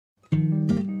Hey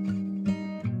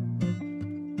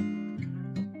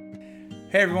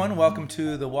everyone, welcome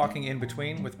to The Walking In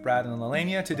Between with Brad and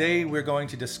Lalainia. Today we're going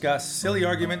to discuss silly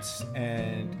arguments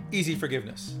and easy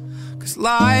forgiveness. 'Cause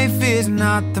life is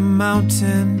not the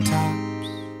mountain tops,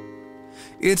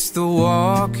 it's the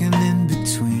walking in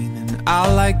between. And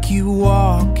I like you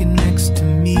walking next to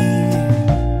me.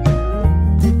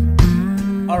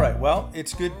 Alright, well,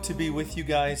 it's good to be with you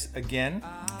guys again.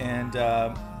 And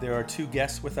there are two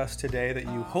guests with us today that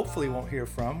you hopefully won't hear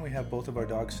from. We have both of our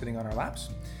dogs sitting on our laps.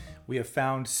 We have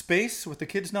found space with the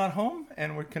kids not home,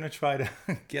 and we're going to try to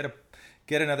get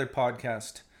another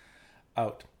podcast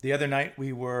out. The other night,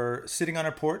 we were sitting on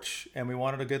our porch, and we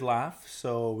wanted a good laugh,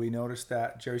 so we noticed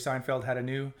that Jerry Seinfeld had a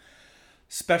new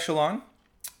special on,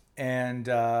 and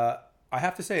I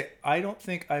have to say, I don't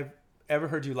think I've ever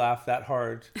heard you laugh that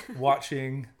hard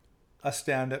watching a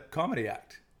stand-up comedy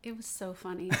act. It was so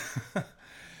funny.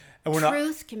 And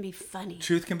Truth can be funny.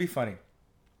 Truth can be funny.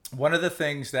 One of the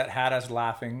things that had us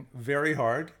laughing very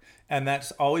hard, and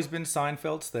that's always been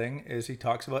Seinfeld's thing, is he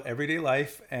talks about everyday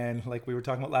life, and like we were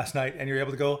talking about last night, and you're able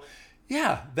to go,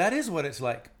 yeah, that is what it's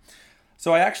like.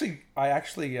 So I actually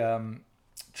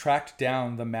tracked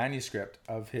down the manuscript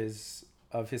of his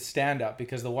stand-up,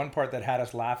 because the one part that had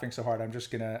us laughing so hard, I'm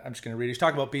just gonna read. He's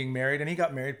talking about being married, and he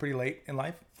got married pretty late in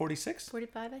life, 46?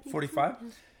 45, I think. 45?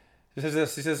 He says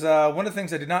this. He says, one of the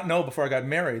things I did not know before I got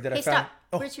married that I found...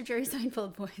 Stop. Where's your Jerry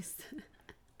Seinfeld voice?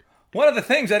 One of the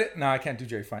things I didn't... No, I can't do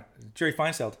Jerry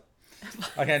Feinfeld.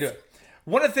 I can't do it.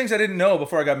 One of the things I didn't know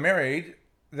before I got married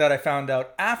that I found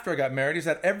out after I got married is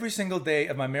that every single day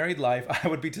of my married life, I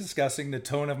would be discussing the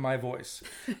tone of my voice.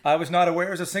 I was not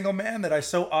aware as a single man that I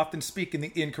so often speak in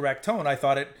the incorrect tone. I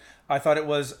thought it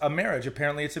was a marriage.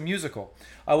 Apparently it's a musical.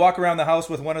 I walk around the house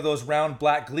with one of those round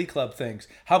black Glee Club things.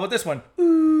 How about this one?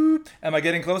 Ooh. Am I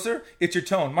getting closer? It's your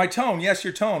tone. My tone. Yes,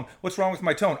 your tone. What's wrong with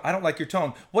my tone? I don't like your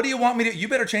tone. What do you want me to... You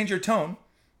better change your tone.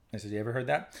 I said, you ever heard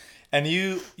that? And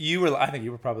you were... I think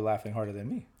you were probably laughing harder than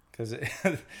me, because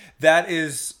that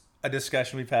is a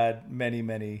discussion we've had many,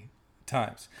 many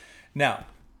times. Now,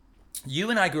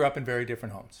 you and I grew up in very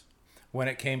different homes when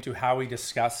it came to how we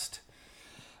discussed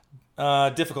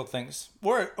difficult things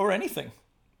or anything,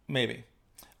 maybe.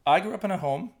 I grew up in a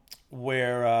home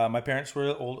where my parents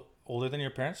were older than your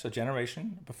parents, a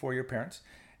generation before your parents,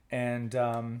 and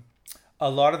a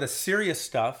lot of the serious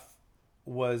stuff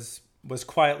was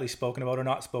quietly spoken about or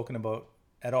not spoken about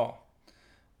at all.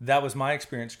 That was my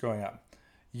experience growing up.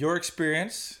 Your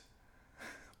experience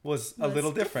was a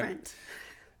little different.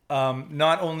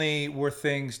 Not only were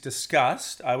things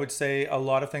discussed, I would say a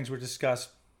lot of things were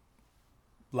discussed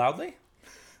loudly.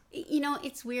 You know,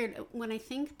 it's weird. When I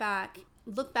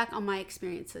look back on my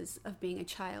experiences of being a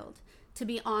child, to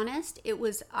be honest, it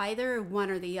was either one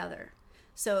or the other.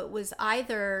 So it was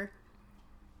either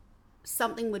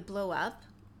something would blow up,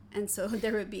 and so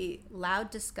there would be loud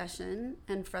discussion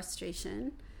and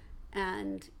frustration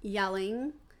and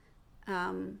yelling,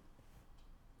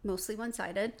 mostly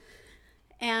one-sided.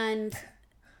 And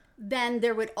then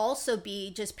there would also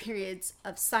be just periods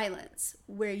of silence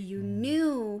where you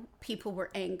knew people were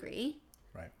angry,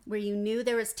 right? Where you knew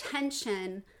there was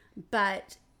tension,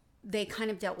 but they kind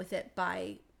of dealt with it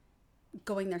by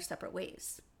going their separate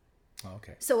ways. Oh,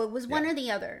 okay. So it was one or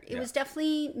the other. It was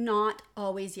definitely not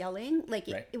always yelling. Like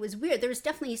it was weird. There was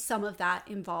definitely some of that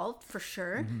involved for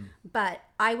sure. Mm-hmm. But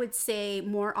I would say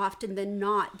more often than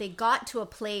not, they got to a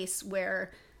place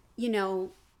where,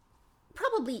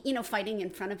 probably, fighting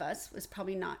in front of us was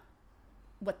probably not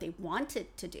what they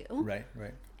wanted to do. Right.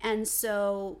 And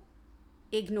so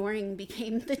ignoring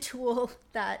became the tool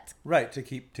that... Right, to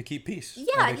keep peace.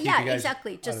 Yeah,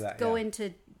 exactly. Just go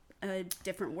into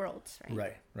different worlds,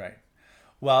 right? Right.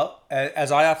 Well,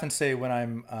 as I often say when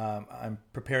I'm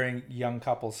preparing young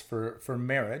couples for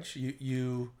marriage,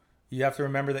 you have to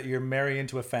remember that you're marrying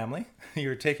into a family.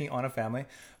 You're taking on a family,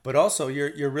 but also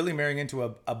you're really marrying into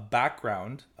a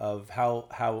background of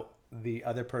how the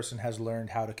other person has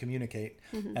learned how to communicate,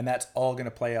 and that's all going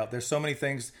to play out. There's so many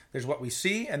things. There's what we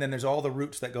see, and then there's all the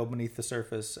roots that go beneath the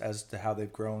surface as to how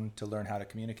they've grown to learn how to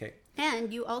communicate.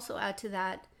 And you also add to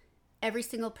that every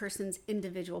single person's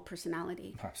individual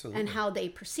personality. Absolutely. And how they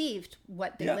perceived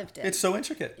what they lived in. It's so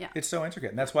intricate. Yeah. It's so intricate.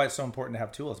 And that's why it's so important to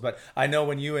have tools. But I know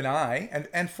when you and I,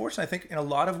 and fortunately, I think in a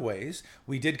lot of ways,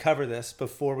 we did cover this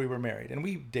before we were married. And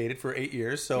we dated for 8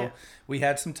 years, so we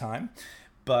had some time.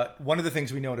 But one of the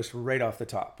things we noticed right off the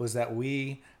top was that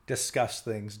we discussed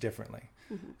things differently.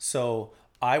 Mm-hmm. So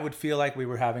I would feel like we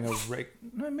were having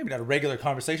maybe not a regular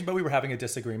conversation, but we were having a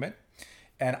disagreement.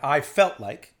 And I felt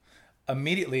like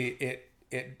immediately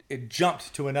it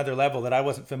jumped to another level that I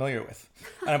wasn't familiar with.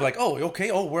 And I'm like, oh,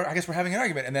 okay. Oh, I guess we're having an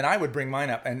argument. And then I would bring mine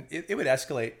up, and it would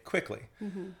escalate quickly.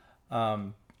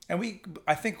 And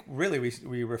I think really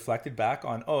we reflected back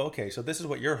on, oh, okay, so this is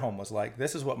what your home was like.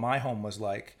 This is what my home was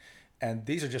like. And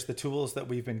these are just the tools that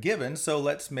we've been given. So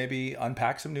let's maybe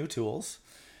unpack some new tools.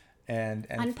 And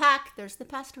unpack. There's the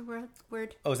pastor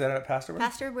word. Oh, is that a pastor word?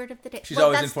 Pastor word of the day. She's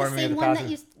always informing me of the That's the pastor.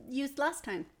 same one that you used last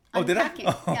time. Oh, did I? Unpacking.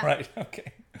 Oh, Yeah. right.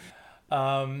 Okay.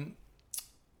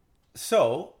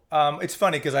 So it's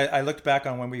funny because I looked back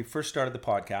on when we first started the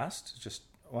podcast, just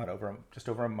over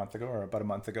a month ago, or about a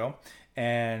month ago,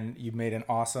 and you made some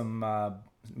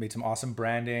awesome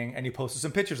branding, and you posted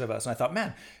some pictures of us, and I thought,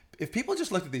 man, if people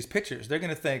just looked at these pictures, they're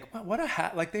going to think, wow, what a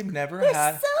hat! Like they've never We're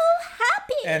had. so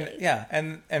happy. And yeah,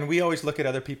 and we always look at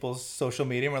other people's social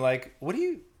media, and we're like,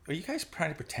 are you guys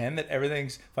trying to pretend that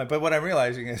everything's fine? But what I'm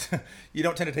realizing is you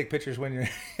don't tend to take pictures when you're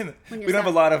we don't have a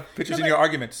lot of pictures in your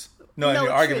arguments. No, in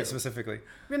your arguments specifically.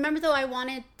 Remember though, I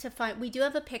wanted to find, we do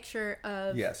have a picture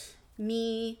of Yes.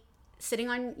 me sitting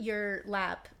on your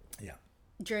lap Yeah.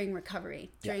 during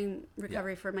recovery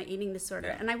for my eating disorder.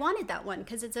 Yeah. And I wanted that one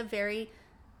because it's a very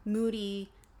moody,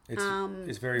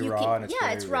 It's very you raw can- and it's yeah,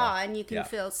 very it's raw and you can Yeah.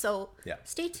 feel, so Yeah.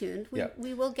 stay tuned. Yeah.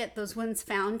 We will get those ones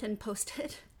found and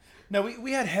posted. No,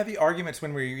 we had heavy arguments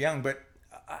when we were young, but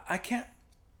I can't.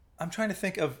 I'm trying to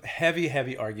think of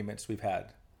heavy arguments we've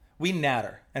had. We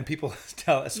natter, and people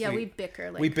tell us. Yeah, we bicker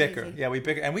like we bicker. crazy. Yeah, we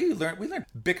bicker, and we learned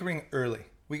bickering early.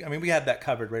 We had that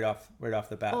covered right off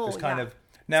the bat. Oh, There's kind yeah. of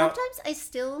now. Sometimes I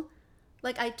still,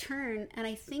 I turn and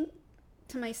I think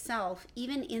to myself,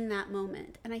 even in that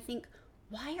moment, and I think,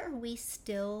 why are we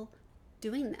still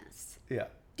doing this? Yeah.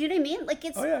 Do you know what I mean? Like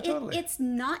Totally. it's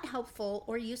not helpful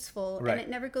or useful, Right. and it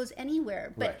never goes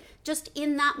anywhere. But Right. just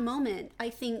in that moment, I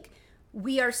think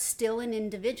we are still an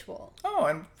individual. Oh,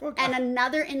 And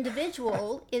another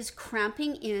individual is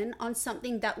cramping in on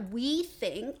something that we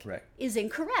think Right. is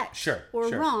incorrect Sure, or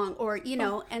sure. wrong, or,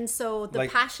 and so the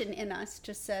Like- passion in us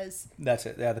just says, That's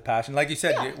it. Yeah, the passion. Like you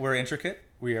said, Yeah. we're intricate.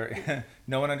 We are.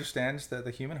 No one understands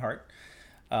the human heart,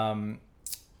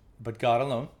 but God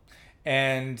alone.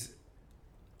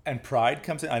 And pride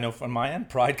comes in. I know from my end,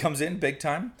 pride comes in big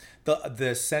time.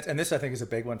 The sense, and this I think is a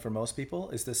big one for most people,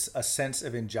 is a sense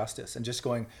of injustice and just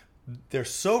going, they're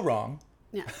so wrong,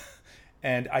 yeah.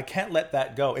 and I can't let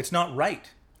that go. It's not right.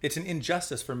 It's an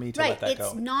injustice for me to Right. let that It's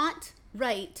go. not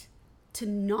right to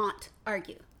not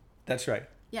argue. That's right.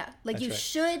 Yeah. That's you right.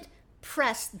 should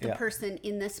press the Yeah. person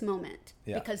in this moment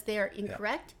Yeah. because they are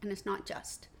incorrect and it's not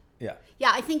just. Yeah.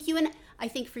 Yeah, I think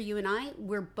for you and I,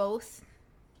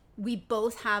 we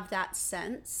both have that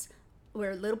sense.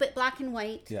 We're a little bit black and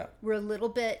white. Yeah. We're a little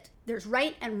bit, there's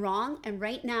right and wrong, and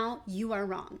right now you are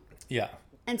wrong. Yeah.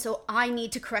 And so I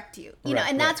need to correct you. You Right, know,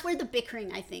 and right. that's where the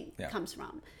bickering, I think, Yeah. comes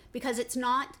from. Because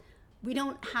we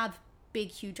don't have big,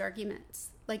 huge arguments.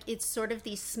 Like, it's sort of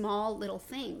these small little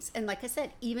things. And like I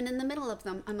said, even in the middle of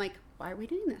them, I'm like, why are we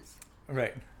doing this?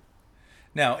 Right.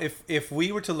 Now, if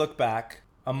we were to look back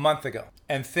a month ago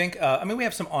and think, we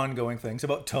have some ongoing things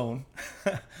about tone,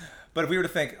 but if we were to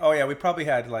think, oh yeah, we probably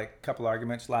had like a couple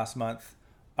arguments last month,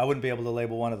 I wouldn't be able to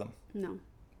label one of them. No.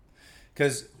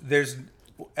 Because there's...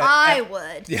 I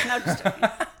would. Yeah. No, just joking.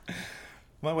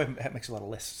 My wife makes a lot of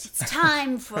lists. It's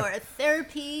time for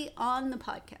therapy on the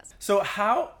podcast.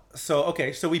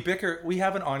 So we bicker. We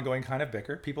have an ongoing kind of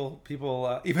bicker. People,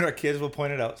 even our kids will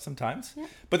point it out sometimes,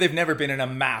 but they've never been in a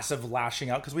massive lashing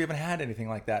out because we haven't had anything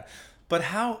like that. But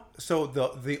so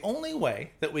the only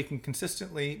way that we can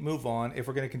consistently move on, if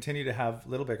we're going to continue to have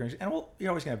little bickerings, and you're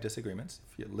always going to have disagreements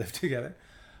if you live together,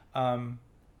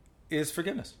 is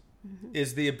forgiveness. Mm-hmm.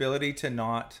 Is the ability to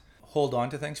not hold on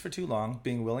to things for too long,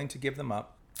 being willing to give them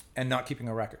up, and not keeping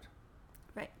a record.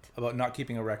 Right. About not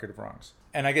keeping a record of wrongs.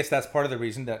 And I guess that's part of the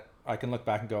reason that I can look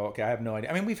back and go, okay, I have no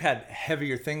idea. I mean, we've had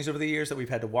heavier things over the years that we've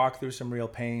had to walk through some real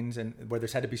pains and where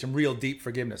there's had to be some real deep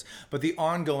forgiveness. But the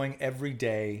ongoing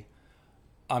everyday,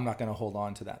 I'm not going to hold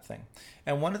on to that thing.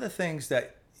 And one of the things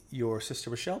that your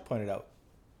sister Rochelle pointed out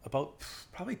about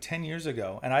probably 10 years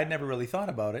ago, and I'd never really thought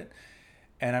about it,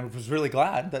 and I was really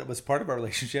glad that it was part of our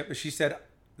relationship, is she said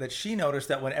that she noticed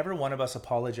that whenever one of us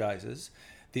apologizes,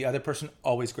 the other person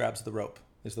always grabs the rope,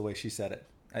 is the way she said it.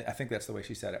 I think that's the way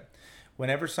she said it.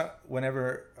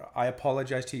 Whenever I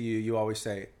apologize to you, you always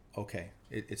say, okay,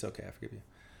 it's okay, I forgive you.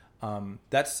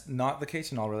 That's not the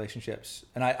case in all relationships.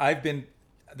 And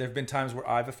there have been times where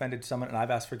I've offended someone and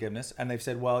I've asked forgiveness, and they've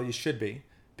said, well, you should be,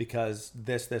 because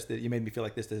this, you made me feel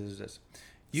like this.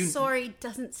 Sorry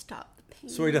doesn't stop the pain.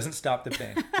 Sorry doesn't stop the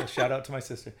pain. So shout out to my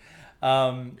sister.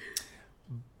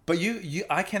 But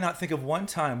I cannot think of one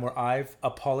time where I've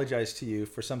apologized to you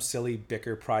for some silly,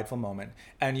 bicker, prideful moment,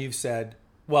 and you've said,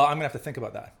 "Well, I'm gonna have to think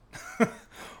about that,"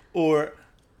 or,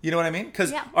 you know what I mean?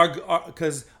 Because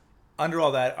because under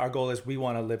all that, our goal is we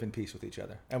want to live in peace with each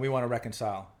other, and we want to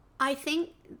reconcile. I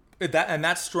think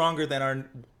that's stronger than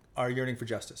our yearning for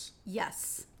justice.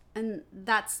 Yes, and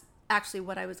that's actually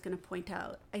what I was going to point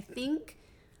out. I think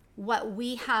what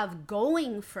we have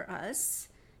going for us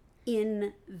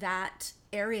in that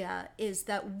area is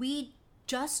that we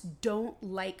just don't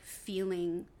like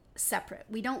feeling separate.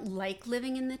 We don't like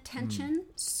living in the tension.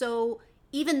 So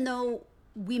even though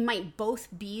we might both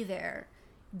be there,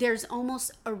 there's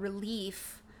almost a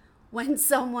relief when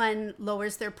someone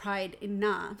lowers their pride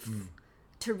enough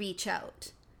to reach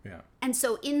out. Yeah. And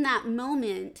so in that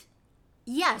moment,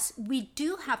 yes, we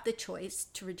do have the choice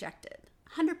to reject it,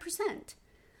 100%.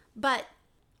 But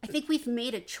I think we've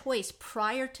made a choice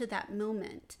prior to that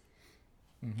moment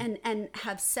and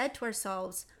have said to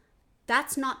ourselves,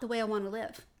 that's not the way I want to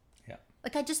live. Yeah.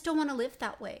 Like, I just don't want to live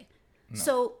that way. No.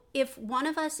 So if one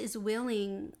of us is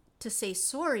willing to say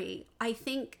sorry, I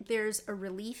think there's a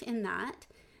relief in that.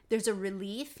 There's a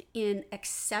relief in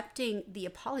accepting the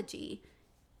apology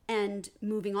and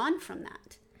moving on from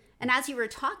that. And as you were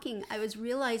talking, I was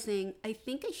realizing, I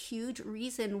think a huge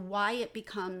reason why it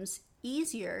becomes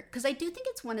easier, because I do think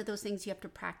it's one of those things you have to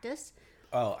practice.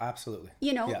 Oh, absolutely.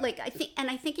 You know, like I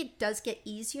think it does get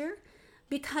easier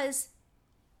because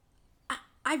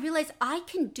I realize I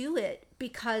can do it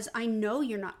because I know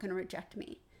you're not going to reject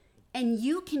me. And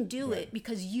you can do it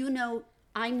because you know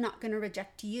I'm not going to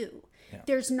reject you. Yeah.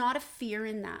 There's not a fear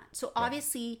in that. So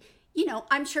obviously, you know,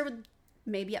 I'm sure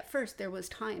maybe at first there was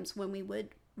times when we would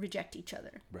reject each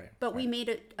other. Right. But we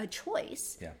made a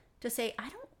choice to say, I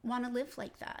don't want to live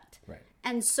like that. Right.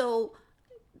 And so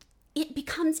it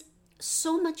becomes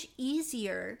so much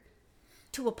easier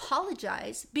to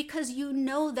apologize because you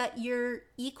know that you're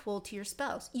equal to your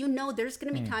spouse. You know there's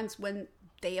going to be times when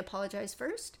they apologize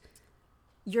first.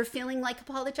 You're feeling like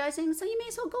apologizing, so you may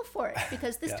as well go for it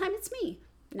because this time it's me.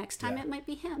 Next time it might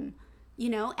be him. You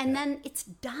know, and then it's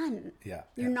done. Yeah.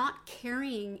 You're not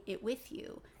carrying it with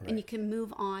you. Right. And you can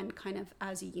move on kind of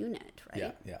as a unit, right?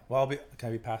 Yeah, yeah. Well, can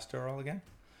I be pastoral again?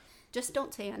 Just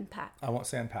don't say unpack. I won't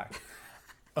say unpack.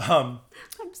 I'm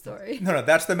sorry. No,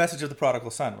 that's the message of the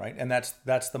prodigal son, right? And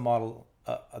that's the model,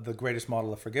 the greatest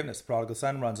model of forgiveness. The prodigal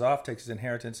son runs off, takes his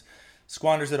inheritance,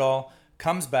 squanders it all,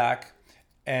 comes back,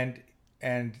 and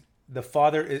the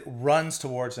father runs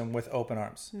towards him with open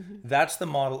arms. Mm-hmm. That's the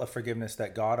model of forgiveness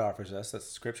that God offers us, that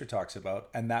Scripture talks about.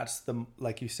 And that's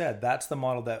like you said, that's the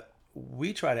model that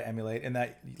we try to emulate. And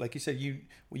that, like you said, you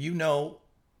know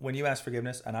when you ask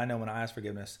forgiveness, and I know when I ask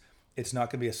forgiveness, it's not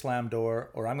going to be a slam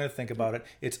door or I'm going to think about it.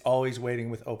 It's always waiting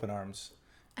with open arms.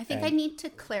 I think I need to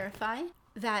clarify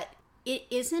that it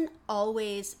isn't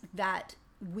always that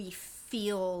we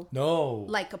feel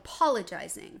like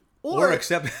apologizing. Or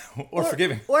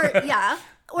forgiving.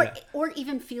 Or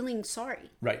even feeling sorry.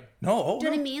 Right. No. Do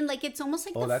you know what I mean? Like, it's almost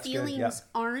like the feelings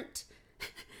aren't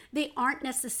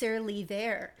necessarily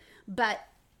there. But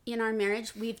in our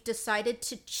marriage, we've decided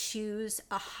to choose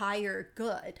a higher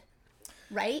good.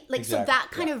 Right? Like, so that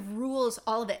kind of rules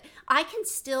all of it. I can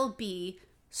still be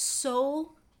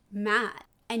so mad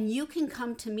and you can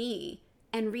come to me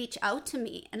and reach out to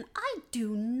me and I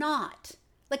do not.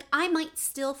 Like, I might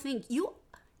still think you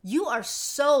are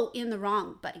so in the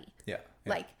wrong, buddy. Yeah.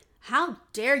 Like, how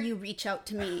dare you reach out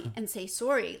to me and say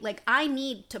sorry? Like, I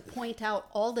need to point out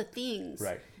all the things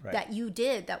that you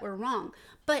did that were wrong.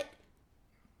 But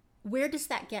where does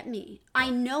that get me?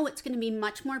 I know it's going to be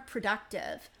much more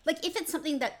productive. Like, if it's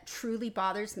something that truly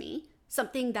bothers me,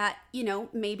 something that, you know,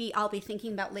 maybe I'll be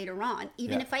thinking about later on,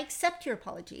 even if I accept your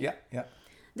apology,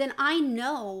 then I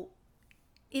know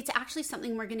it's actually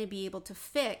something we're going to be able to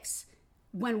fix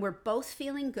when we're both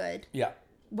feeling good. Yeah.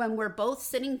 When we're both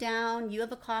sitting down, you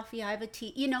have a coffee, I have a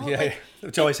tea, you know.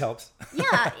 Which always helps.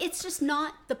 It's just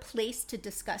not the place to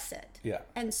discuss it. Yeah.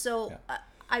 And so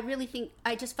I really think,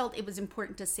 I just felt it was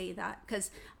important to say that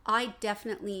because I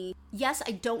definitely, yes,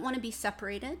 I don't want to be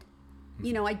separated. Mm-hmm.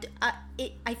 You know,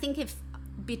 I think if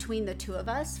between the two of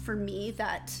us, for me,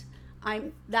 that's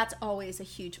always a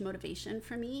huge motivation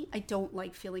for me. I don't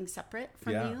like feeling separate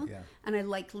from you. Yeah. And I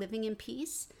like living in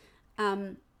peace.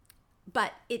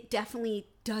 But it definitely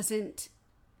doesn't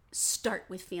start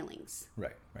with feelings.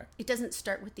 Right. It doesn't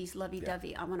start with these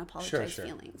lovey-dovey, I want to apologize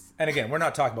feelings. And again, we're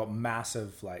not talking about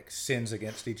massive like sins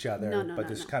against each other, but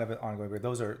there's kind of an ongoing,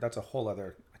 that's a whole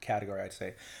other category, I'd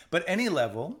say. But any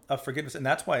level of forgiveness, and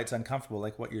that's why it's uncomfortable,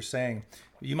 like what you're saying,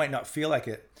 you might not feel like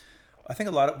it. I think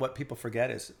a lot of what people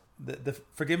forget is the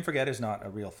forgive and forget is not a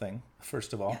real thing,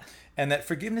 first of all. And that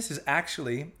forgiveness is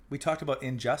actually, we talked about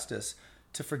injustice.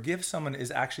 To forgive someone is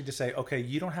actually to say, okay,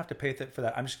 you don't have to pay for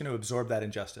that. I'm just going to absorb that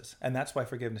injustice. And that's why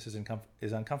forgiveness is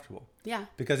uncomfortable. Yeah.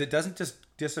 Because it doesn't just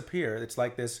disappear. It's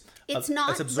like this. It's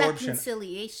not absorption.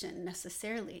 Reconciliation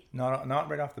necessarily. Not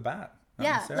right off the bat.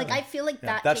 Yeah. Like I feel like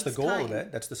that that's takes the goal time. of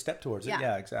it. That's the step towards it.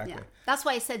 Yeah, exactly. Yeah. That's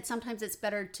why I said sometimes it's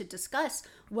better to discuss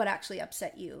what actually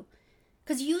upset you.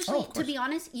 Because usually, to be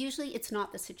honest, usually it's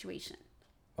not the situation.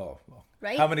 Oh, well.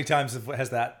 Right? How many times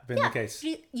has that been the case?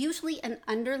 Usually an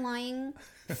underlying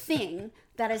thing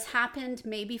that has happened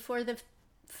maybe for the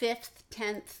 5th,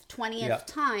 10th, 20th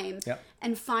time. Yeah.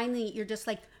 And finally you're just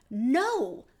like,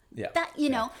 no. Yeah. That,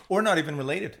 you know. Or not even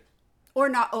related. Or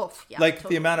not. Oh, yeah. Like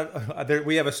totally. the amount of,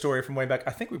 we have a story from way back.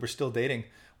 I think we were still dating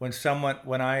when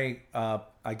I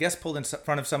guess pulled in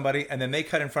front of somebody and then they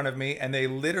cut in front of me and they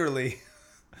literally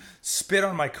spit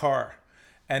on my car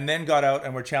and then got out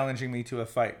and were challenging me to a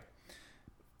fight.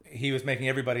 He was making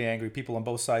everybody angry, people on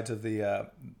both sides of the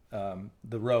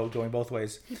road going both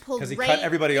ways. Because he cut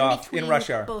everybody off in rush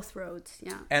hour. Both roads,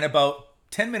 yeah. And about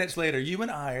 10 minutes later, you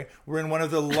and I were in one of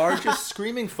the largest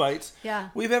screaming fights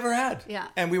we've ever had. Yeah.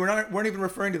 And we weren't even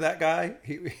referring to that guy.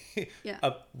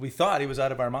 We thought he was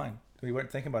out of our mind. We weren't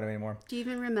thinking about him anymore. Do you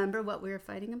even remember what we were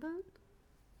fighting about?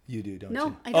 You do, don't you?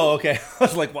 No, I don't. Oh, okay. I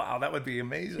was like, wow, that would be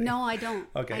amazing. No, I don't.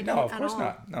 Okay, no, of course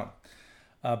not. No.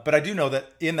 But I do know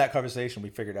that in that conversation, we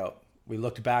figured out, we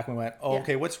looked back and we went,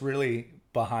 okay, what's really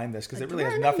behind this? Because it really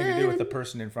has nothing to do with the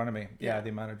person in front of me. Yeah, the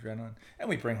amount of adrenaline. And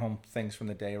we bring home things from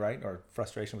the day, right? Or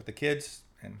frustration with the kids.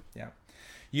 And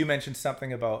you mentioned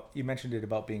it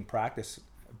about being practice,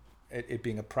 it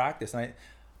being a practice. And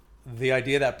the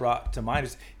idea that brought to mind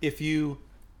is if you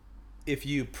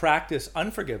practice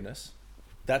unforgiveness,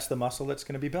 that's the muscle that's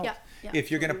going to be built.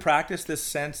 If you're going to practice this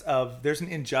sense of there's an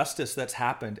injustice that's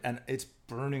happened and it's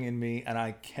burning in me and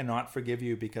I cannot forgive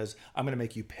you because I'm going to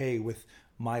make you pay with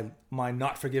my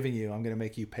not forgiving you. I'm going to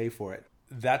make you pay for it.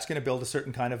 That's going to build a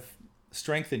certain kind of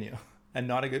strength in you and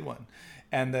not a good one.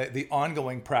 And the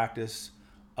ongoing practice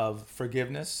of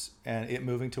forgiveness and it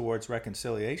moving towards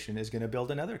reconciliation is going to build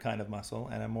another kind of muscle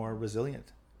and a more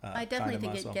resilient I definitely kind of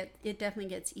think muscle. it definitely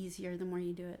gets easier the more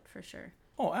you do it, for sure.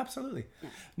 Oh, absolutely. Yeah.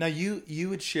 Now,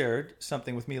 you had shared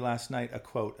something with me last night, a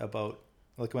quote about,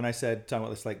 like when I said, talking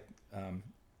about this, like,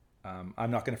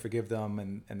 I'm not going to forgive them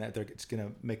and that it's going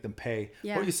to make them pay.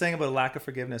 Yeah. What were you saying about a lack of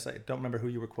forgiveness? I don't remember who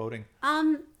you were quoting.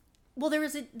 Well, there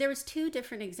was 2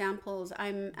 different examples.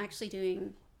 I'm actually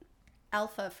doing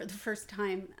Alpha for the first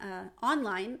time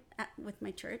online with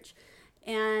my church.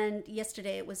 And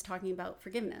yesterday it was talking about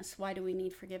forgiveness. Why do we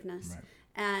need forgiveness? Right.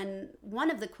 And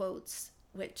one of the quotes,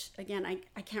 which again,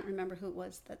 I can't remember who it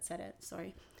was that said it,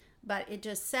 sorry. But it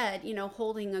just said,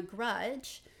 holding a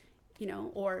grudge,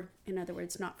 or in other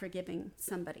words, not forgiving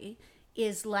somebody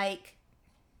is like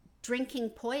drinking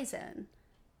poison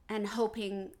and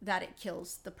hoping that it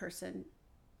kills the person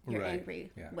you're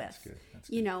angry with. That's good. That's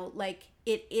good. Like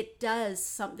it does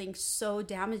something so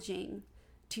damaging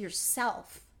to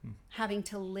yourself having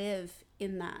to live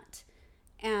in that.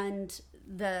 And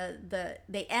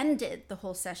they ended the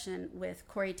whole session with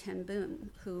Corrie ten Boom,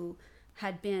 who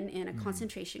had been in a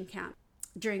concentration camp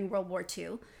during World War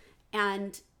II,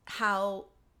 and how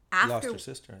after lost her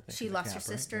sister, I think, she lost her camp,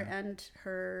 sister right? And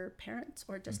her parents,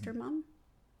 or just her mom.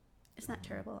 Isn't that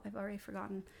terrible? I've already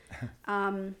forgotten.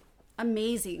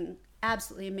 Amazing,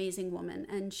 absolutely amazing woman,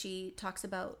 and she talks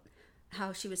about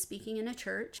how she was speaking in a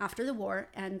church after the war,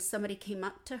 and somebody came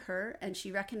up to her, and she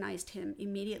recognized him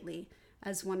immediately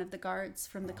as one of the guards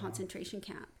from the concentration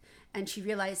camp. And she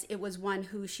realized it was one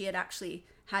who she had actually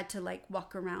had to like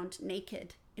walk around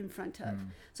naked in front of.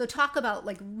 So talk about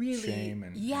like really shame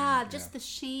and the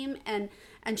shame.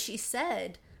 And she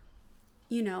said,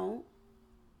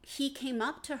 he came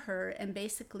up to her and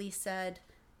basically said,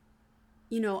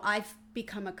 I've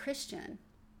become a Christian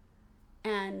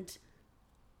and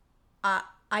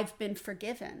I've been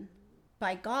forgiven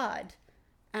by God.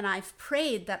 And I've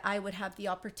prayed that I would have the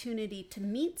opportunity to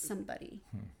meet somebody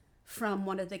from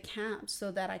one of the camps so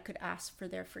that I could ask for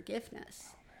their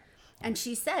forgiveness. And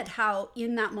she said how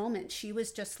in that moment she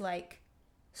was just like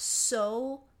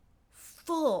so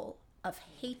full of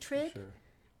hatred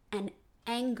and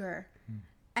anger.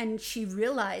 And she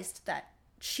realized that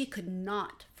she could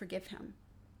not forgive him.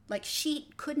 Like she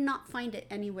could not find it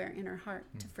anywhere in her heart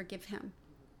to forgive him.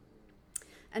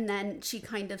 And then she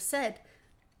kind of said,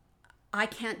 I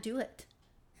can't do it,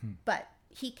 but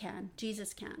he can,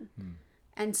 Jesus can.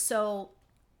 And so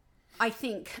I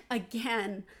think,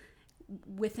 again,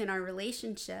 within our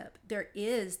relationship, there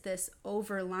is this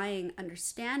overlying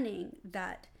understanding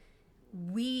that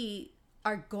we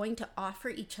are going to offer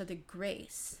each other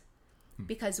grace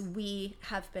because we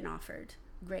have been offered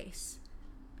grace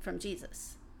from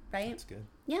Jesus, right? That's good.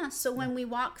 Yeah. So when we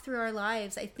walk through our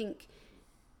lives, I think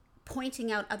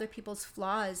pointing out other people's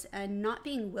flaws and not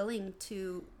being willing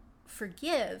to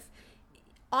forgive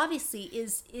obviously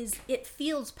is it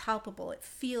feels palpable, it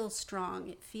feels strong,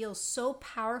 it feels so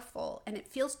powerful, and it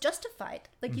feels justified.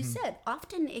 Like you said,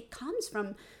 often it comes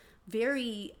from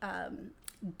very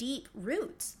deep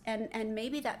roots, and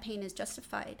maybe that pain is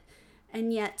justified.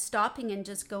 And yet stopping and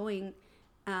just going,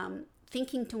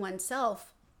 thinking to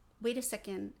oneself, wait a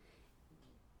second,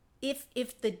 if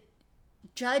the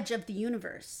judge of the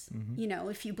universe,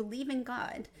 if you believe in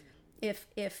God,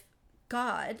 if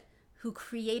God, who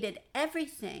created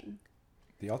everything,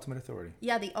 the ultimate authority.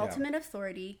 Yeah, the ultimate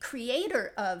authority,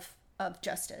 creator of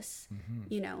justice,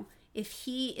 if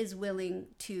he is willing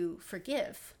to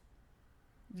forgive,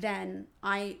 then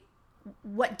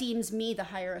what deems me the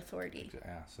higher authority?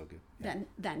 Yeah, so good. Yeah.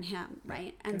 Than him,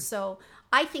 right? And so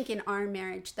I think in our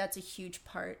marriage, that's a huge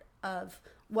part of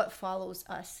what follows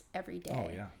us every day. Oh,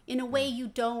 yeah. In a way, you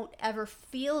don't ever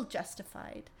feel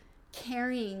justified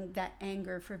carrying that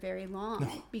anger for very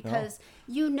long because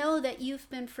you know that you've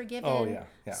been forgiven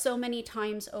so many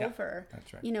times over,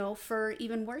 that's right. For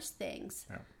even worse things.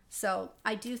 Yeah. So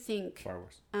I do think far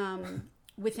worse.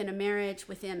 Within a marriage,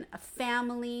 within a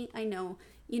family, I know,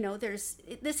 this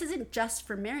isn't just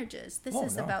for marriages. This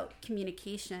is about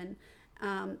communication.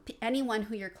 Anyone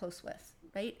who you're close with,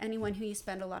 right? Anyone who you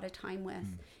spend a lot of time with.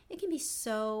 It can be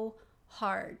so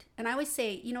hard. And I always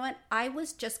say, you know what? I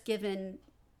was just given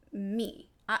me.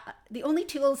 The only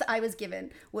tools I was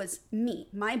given was me,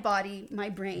 my body, my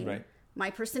brain, my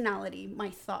personality, my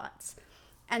thoughts.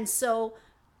 And so,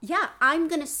 I'm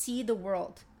going to see the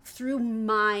world through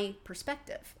my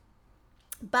perspective.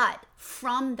 But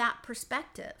from that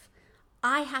perspective,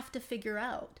 I have to figure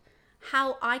out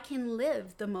how I can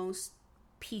live the most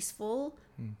peaceful,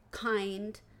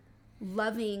 kind,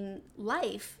 loving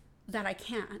life that I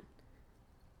can.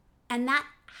 And that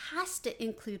has to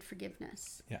include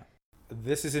forgiveness. Yeah.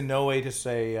 This is in no way to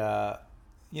say,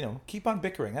 keep on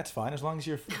bickering. That's fine as long as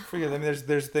you're free. I mean,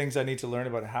 there's things I need to learn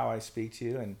about how I speak to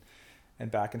you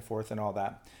and back and forth and all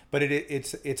that. But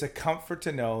it's a comfort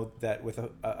to know that with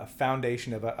a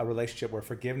foundation of a relationship where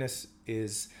forgiveness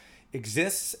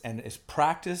exists and is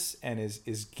practiced and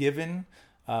is given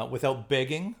without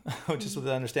begging, just with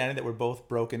the understanding that we're both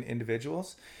broken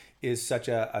individuals, is such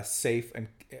a safe and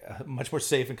a much more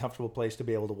safe and comfortable place to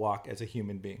be able to walk as a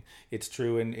human being. It's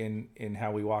true in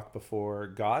how we walk before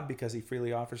God because he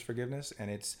freely offers forgiveness,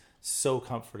 and it's so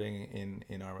comforting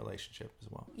in our relationship as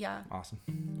well. Yeah. Awesome.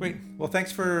 Great. Well,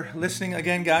 thanks for listening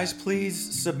again, guys.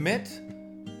 Please submit,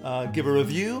 give a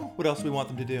review. What else do we want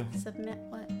them to do? Submit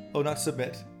what? Oh, not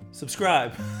submit.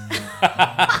 Subscribe.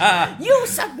 You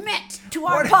submit to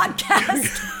our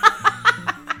podcast.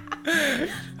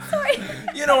 Sorry.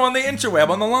 On the interweb,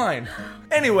 on the line.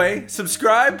 Anyway,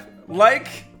 subscribe,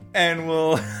 like, and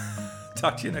we'll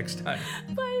talk to you next time.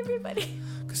 Bye, everybody.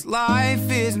 'Cause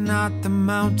life is not the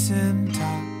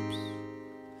mountaintops,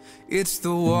 it's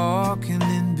the walking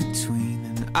in between.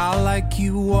 And I like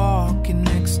you walking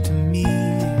next to me.